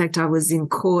 And in fact, I was in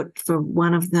court for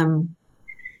one of them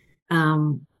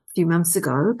a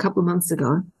couple of months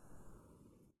ago.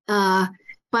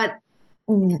 But,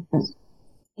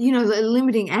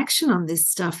 limiting action on this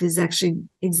stuff is actually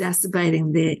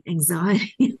exacerbating their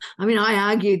anxiety. I mean, I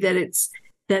argue that it's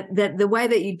that the way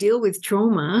that you deal with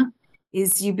trauma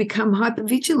is you become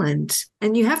hypervigilant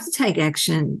and you have to take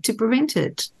action to prevent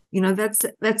it.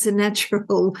 That's a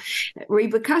natural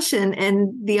repercussion,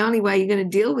 and the only way you're going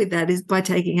to deal with that is by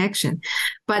taking action.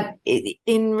 But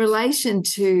in relation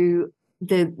to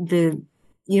the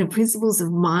principles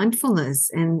of mindfulness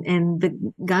and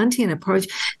the Gandhian approach,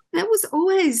 that was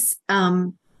always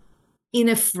in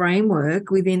a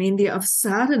framework within India of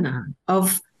sadhana,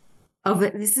 of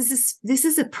it. This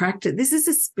is a practice. This is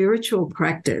a spiritual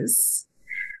practice.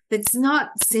 It's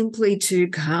not simply to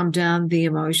calm down the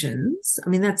emotions. I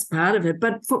mean, that's part of it,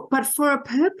 but for a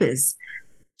purpose,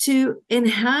 to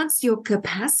enhance your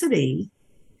capacity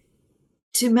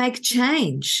to make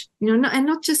change, and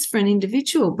not just for an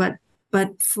individual, but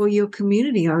for your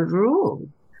community overall,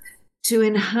 to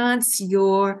enhance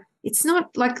it's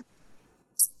not like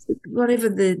whatever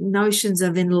the notions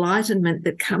of enlightenment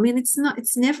that come in,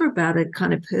 it's never about a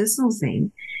kind of personal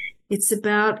thing. It's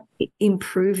about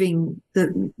improving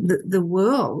the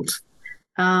world.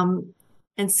 And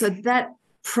so that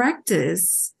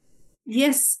practice,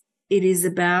 yes, it is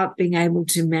about being able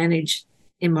to manage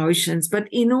emotions, but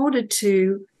in order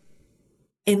to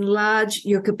enlarge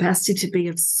your capacity to be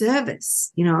of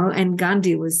service, and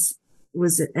Gandhi was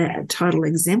a total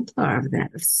exemplar of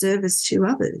that, of service to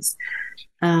others.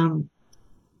 But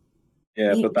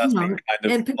that's been kind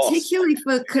of and particularly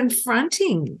for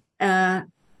confronting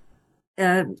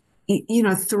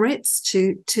threats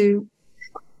to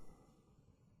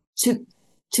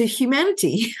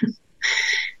humanity.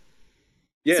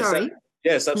 Yes, Sorry.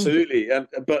 Yes, absolutely.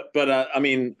 But I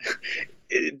mean,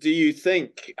 do you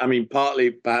think? I mean,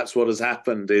 partly perhaps what has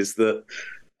happened is that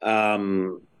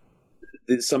some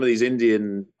of these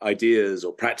Indian ideas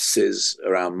or practices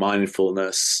around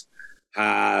mindfulness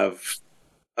have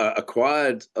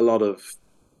acquired a lot of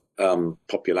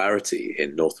popularity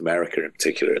in North America, in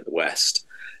particular in the West,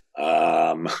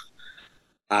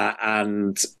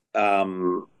 and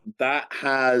that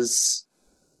has,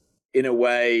 in a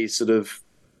way, sort of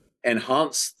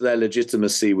enhanced their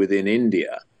legitimacy within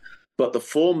India. But the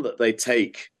form that they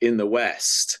take in the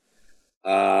West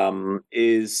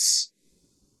is,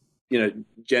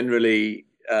 generally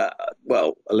a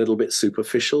little bit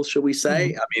superficial, shall we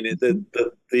say? I mean,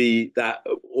 that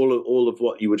all of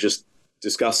what you were just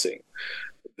discussing,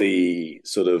 the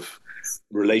sort of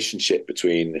relationship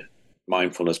between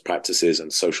mindfulness practices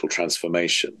and social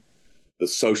transformation, the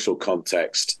social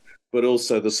context, but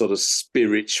also the sort of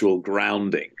spiritual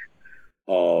grounding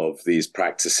of these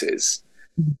practices,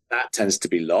 that tends to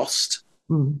be lost.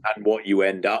 And what you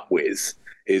end up with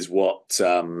is what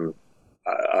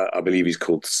I believe he's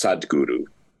called Sadhguru,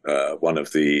 one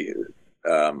of the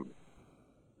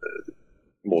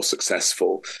more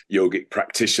successful yogic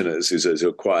practitioners who's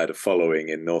acquired a following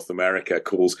in North America,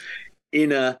 calls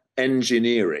inner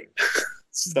engineering.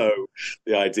 So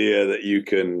the idea that you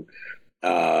can,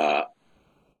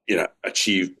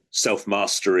 achieve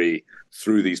self-mastery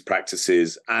through these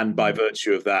practices, and by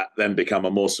virtue of that, then become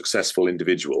a more successful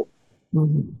individual.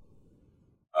 And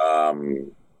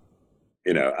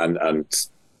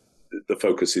the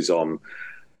focus is on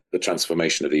the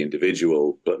transformation of the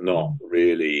individual, but not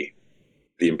really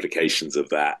the implications of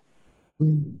that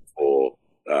for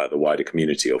the wider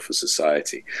community or for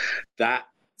society. That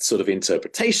sort of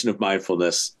interpretation of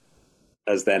mindfulness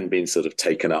has then been sort of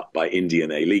taken up by Indian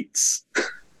elites,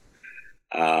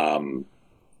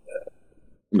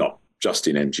 not just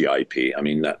in MGIP. I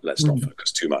mean, let's not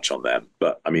focus too much on them,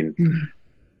 but I mean,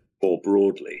 more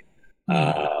broadly.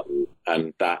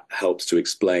 And that helps to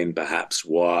explain perhaps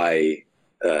why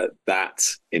that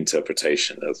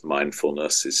interpretation of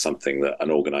mindfulness is something that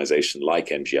an organization like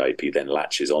MGIP then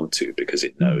latches onto, because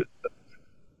it knows that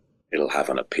it'll have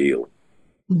an appeal.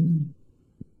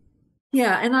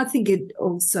 Yeah, and I think it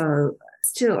also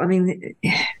still, I mean,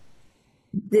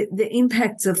 the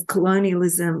impacts of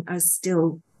colonialism are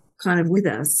still kind of with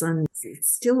us, and it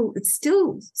still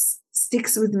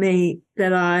sticks with me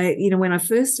that when I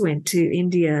first went to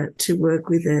India to work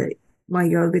with my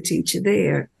yoga teacher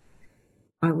there,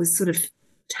 I was sort of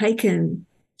taken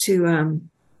to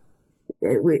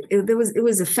it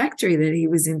was a factory that he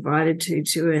was invited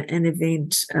to an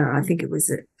event. I think it was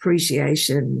an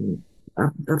appreciation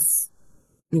of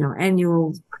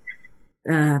annual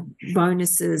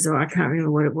bonuses, or I can't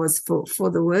remember what it was for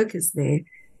the workers there.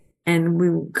 And we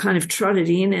were kind of trotted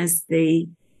in as the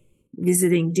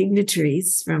visiting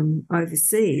dignitaries from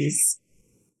overseas.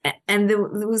 And there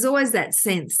was always that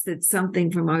sense that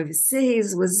something from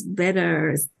overseas was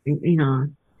better,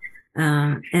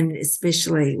 and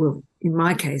especially, well, in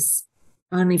my case,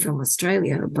 only from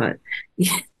Australia, but,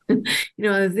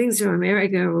 the things from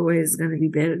America are always going to be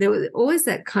better. There was always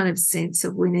that kind of sense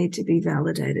of we need to be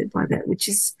validated by that, which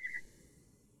is,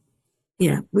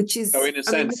 so in a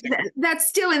sense, that's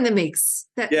still in the mix.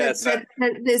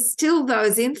 There's still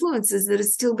those influences that are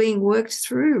still being worked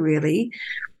through, really,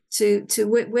 to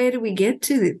where do we get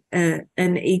to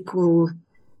an equal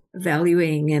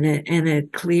valuing and a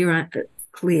clear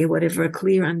whatever a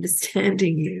clear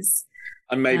understanding is.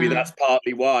 And maybe that's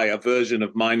partly why a version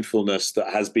of mindfulness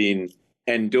that has been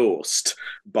endorsed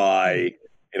by,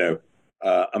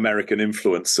 American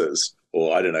influencers,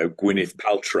 or I don't know, Gwyneth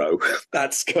Paltrow,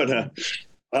 that's going to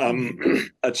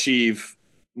achieve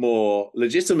more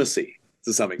legitimacy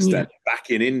to some extent back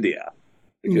in India.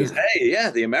 Because,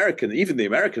 the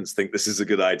Americans think this is a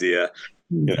good idea.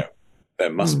 There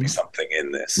must be something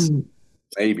in this.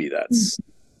 Maybe that's...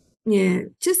 Yeah,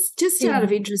 just out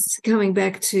of interest, coming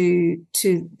back to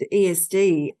the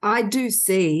ESD, I do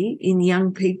see in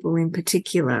young people in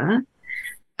particular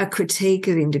a critique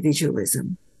of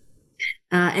individualism.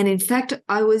 And in fact,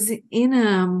 I was in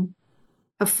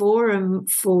a forum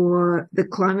for the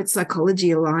Climate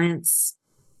Psychology Alliance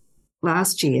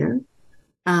last year,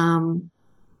 and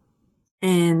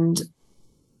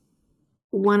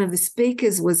one of the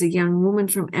speakers was a young woman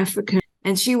from Africa,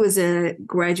 and she was a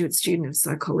graduate student of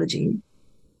psychology.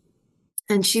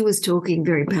 And she was talking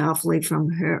very powerfully from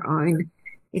her own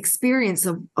experience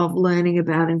of learning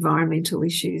about environmental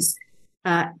issues,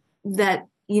 that,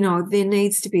 there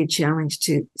needs to be a challenge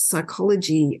to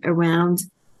psychology around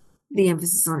the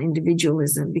emphasis on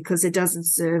individualism, because it doesn't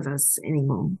serve us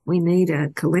anymore. We need a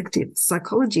collective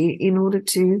psychology in order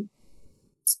to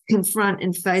confront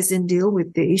and face and deal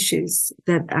with the issues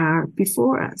that are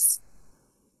before us.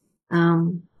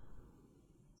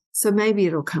 So maybe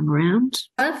it'll come around.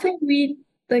 One thing we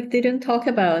didn't talk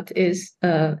about is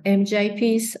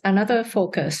MJP's another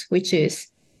focus, which is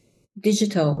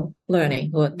digital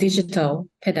learning or digital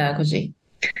pedagogy.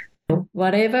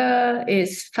 Whatever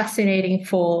is fascinating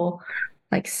for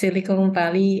Silicon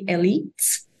Valley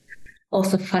elites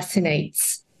also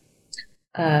fascinates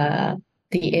the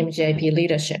MJP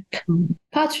leadership,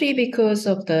 partly because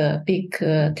of the big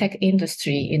tech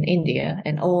industry in India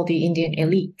and all the Indian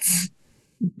elites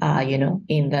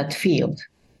in that field,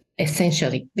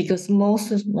 essentially, because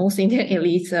most Indian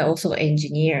elites are also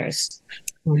engineers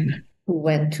who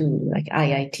went to like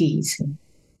IITs,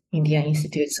 Indian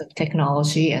Institutes of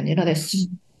Technology, and there's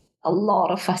a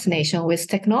lot of fascination with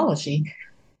technology,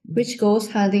 which goes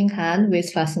hand in hand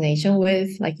with fascination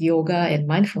with like yoga and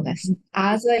mindfulness.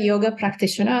 As a yoga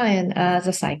practitioner and as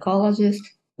a psychologist,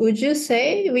 would you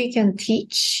say we can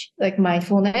teach like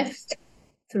mindfulness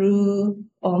through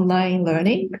online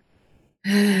learning?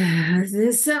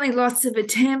 There's certainly lots of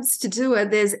attempts to do it.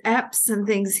 There's apps and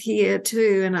things here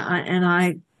too,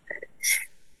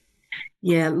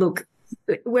 look.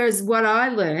 Whereas what I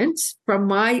learned from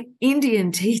my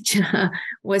Indian teacher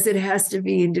was it has to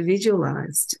be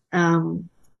individualized, and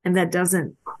that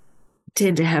doesn't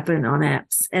tend to happen on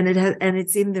apps, and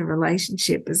it's in the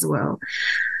relationship as well.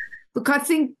 Look, I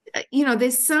think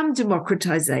there's some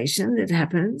democratization that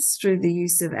happens through the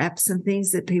use of apps and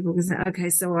things that people can say, okay,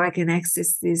 so I can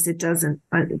access this. It doesn't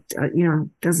have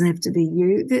to be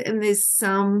you, and there's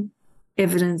some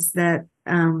evidence that.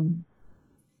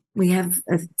 We have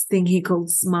a thing here called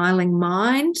Smiling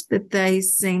Mind that they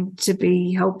seem to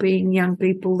be helping young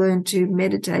people learn to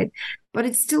meditate. But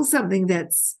it's still something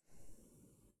that's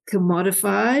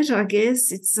commodified, I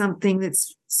guess. It's something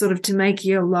that's sort of to make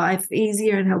your life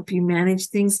easier and help you manage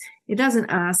things. It doesn't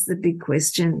ask the big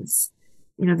questions,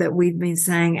 that we've been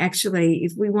saying. Actually,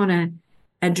 if we want to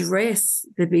address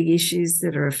the big issues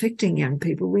that are affecting young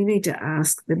people, we need to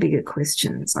ask the bigger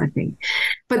questions, I think.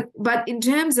 But in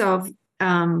terms of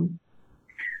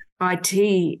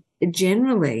IT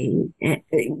generally,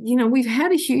 we've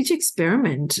had a huge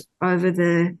experiment over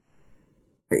the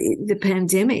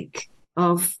pandemic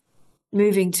of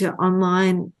moving to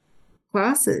online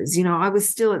classes. I was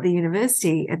still at the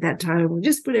university at that time. We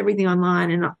just put everything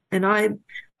online, and I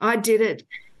did it.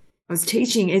 I was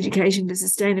teaching education for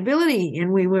sustainability,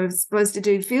 and we were supposed to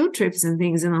do field trips and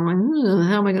things. And I'm like,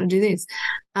 how am I going to do this?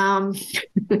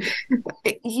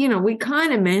 We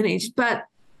kind of managed, but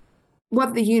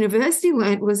what the university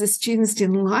learned was the students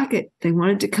didn't like it. They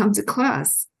wanted to come to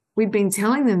class. We'd been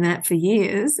telling them that for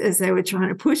years as they were trying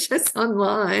to push us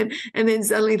online. And then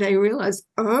suddenly they realized,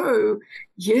 oh,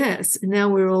 yes. And now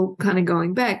we're all kind of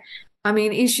going back. I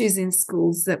mean, issues in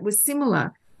schools that were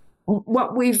similar. I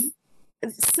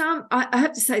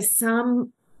have to say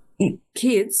some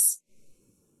kids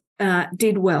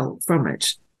did well from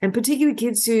it, and particularly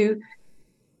kids who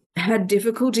had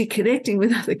difficulty connecting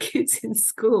with other kids in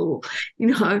school.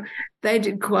 They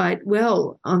did quite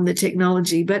well on the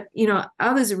technology, but,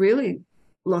 others really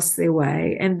lost their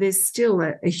way, and there's still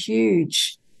a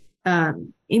huge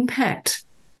impact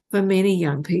for many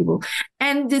young people.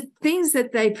 And the things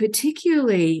that they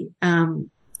particularly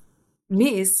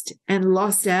missed and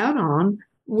lost out on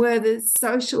were the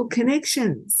social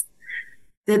connections.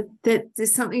 That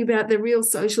there's something about the real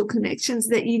social connections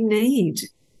that you need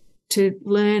to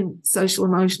learn social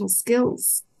emotional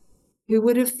skills. Who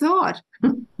would have thought?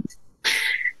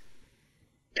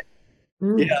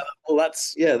 Yeah, well,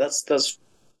 that's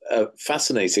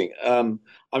fascinating. I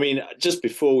mean, just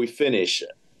before we finish,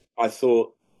 I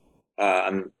thought,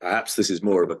 and perhaps this is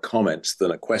more of a comment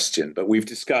than a question, but we've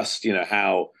discussed,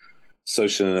 how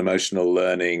social and emotional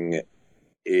learning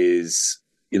is,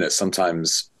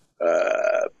 sometimes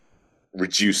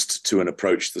reduced to an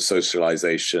approach to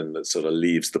socialization that sort of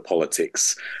leaves the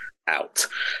politics out,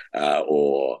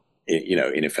 or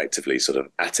ineffectively sort of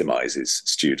atomizes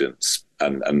students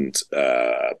and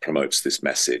promotes this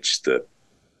message that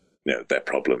their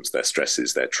problems, their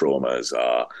stresses, their traumas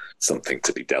are something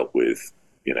to be dealt with,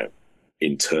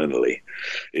 internally.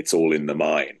 It's all in the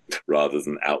mind rather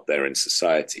than out there in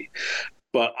society.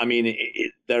 But I mean,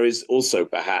 there is also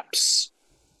perhaps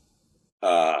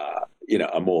a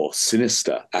more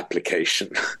sinister application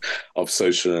of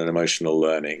social and emotional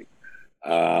learning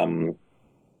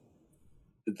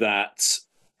that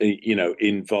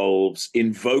involves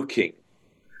invoking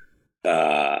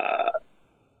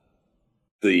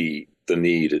the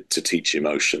need to teach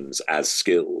emotions as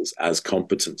skills, as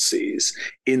competencies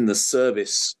in the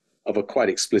service of a quite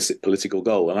explicit political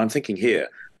goal. And I'm thinking here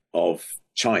of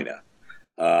China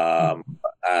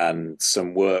and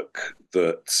some work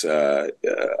that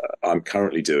I'm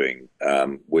currently doing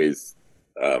with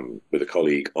a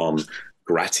colleague on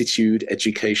gratitude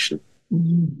education.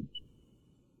 Mm-hmm.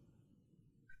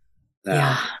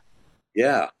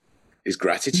 Yeah. Is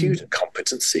gratitude a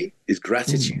competency? Is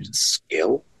gratitude a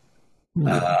skill?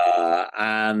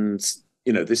 And,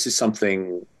 this is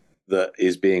something that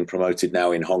is being promoted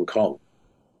now in Hong Kong,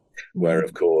 where,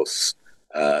 of course,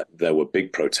 there were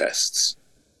big protests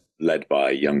led by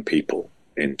young people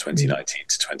in 2019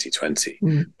 to 2020,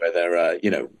 where there are,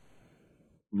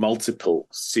 multiple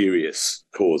serious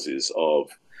causes of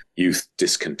youth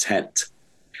discontent.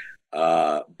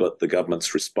 But the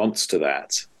government's response to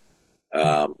that,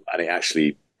 and it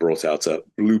actually brought out a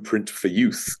blueprint for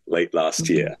youth late last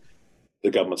year. The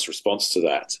government's response to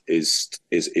that is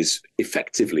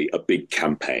effectively a big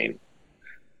campaign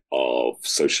of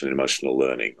social and emotional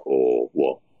learning, or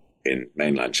what in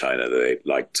mainland China they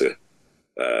like to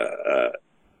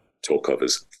talk of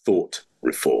as thought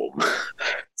reform.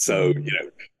 So,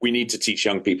 we need to teach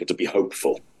young people to be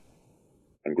hopeful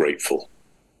and grateful,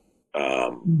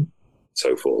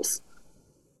 so forth.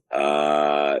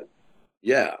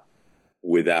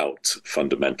 Without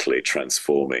fundamentally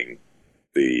transforming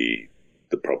the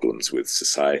problems with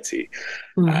society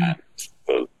and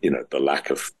the lack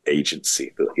of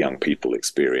agency that young people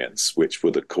experience, which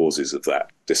were the causes of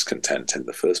that discontent in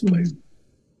the first place.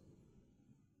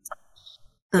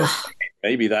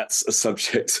 Maybe that's a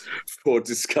subject for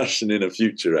discussion in a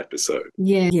future episode.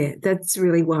 Yeah, that's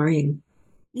really worrying.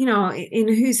 In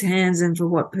whose hands and for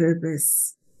what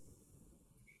purpose?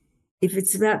 If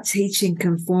it's about teaching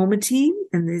conformity,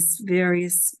 and there's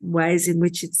various ways in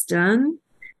which it's done,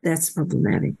 that's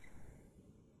problematic.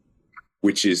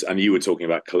 Which is, and you were talking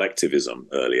about collectivism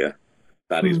earlier.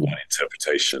 That is one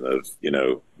interpretation of,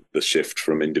 the shift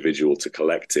from individual to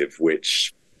collective,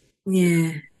 which...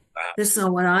 Yeah, that's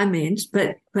not what I meant,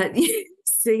 but you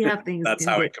see how things that's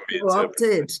how it can be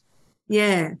interpreted.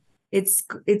 Yeah, it's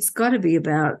got to be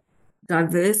about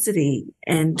diversity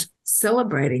and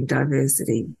celebrating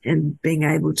diversity and being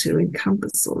able to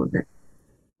encompass all of it,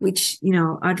 which,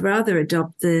 I'd rather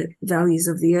adopt the values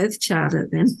of the Earth Charter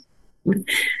than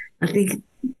I think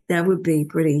that would be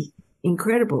pretty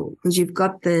incredible, because you've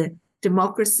got the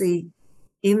democracy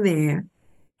in there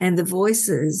and the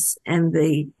voices and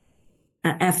the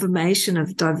affirmation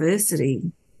of diversity,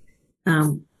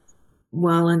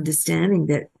 while understanding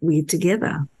that we're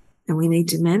together and we need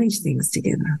to manage things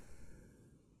together.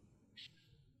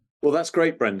 Well, that's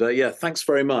great, Brenda. Yeah, thanks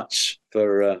very much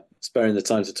for sparing the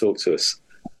time to talk to us.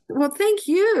 Well, thank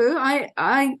you.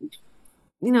 I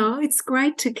it's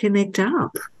great to connect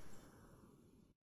up.